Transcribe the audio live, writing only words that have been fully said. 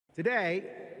Today,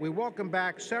 we welcome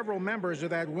back several members of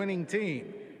that winning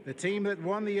team. The team that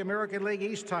won the American League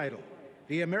East title,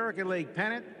 the American League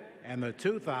pennant, and the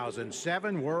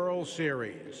 2007 World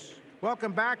Series.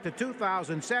 Welcome back to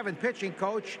 2007 pitching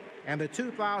coach and the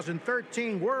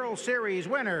 2013 World Series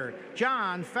winner,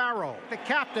 John Farrell, the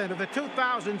captain of the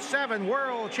 2007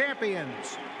 World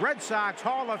Champions, Red Sox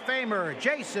Hall of Famer,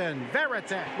 Jason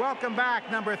Varitek. Welcome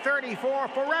back, number 34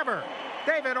 forever,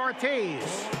 David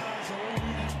Ortiz.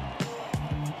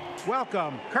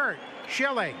 Welcome, Curt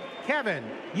Schilling, Kevin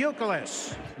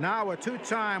Youkilis, now a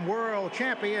two-time world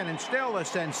champion and still a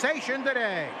sensation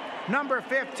today. Number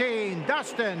 15,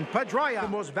 Dustin Pedroia, the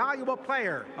most valuable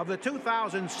player of the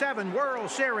 2007 World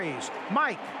Series,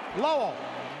 Mike Lowell.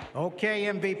 Okay,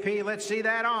 MVP, let's see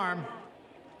that arm.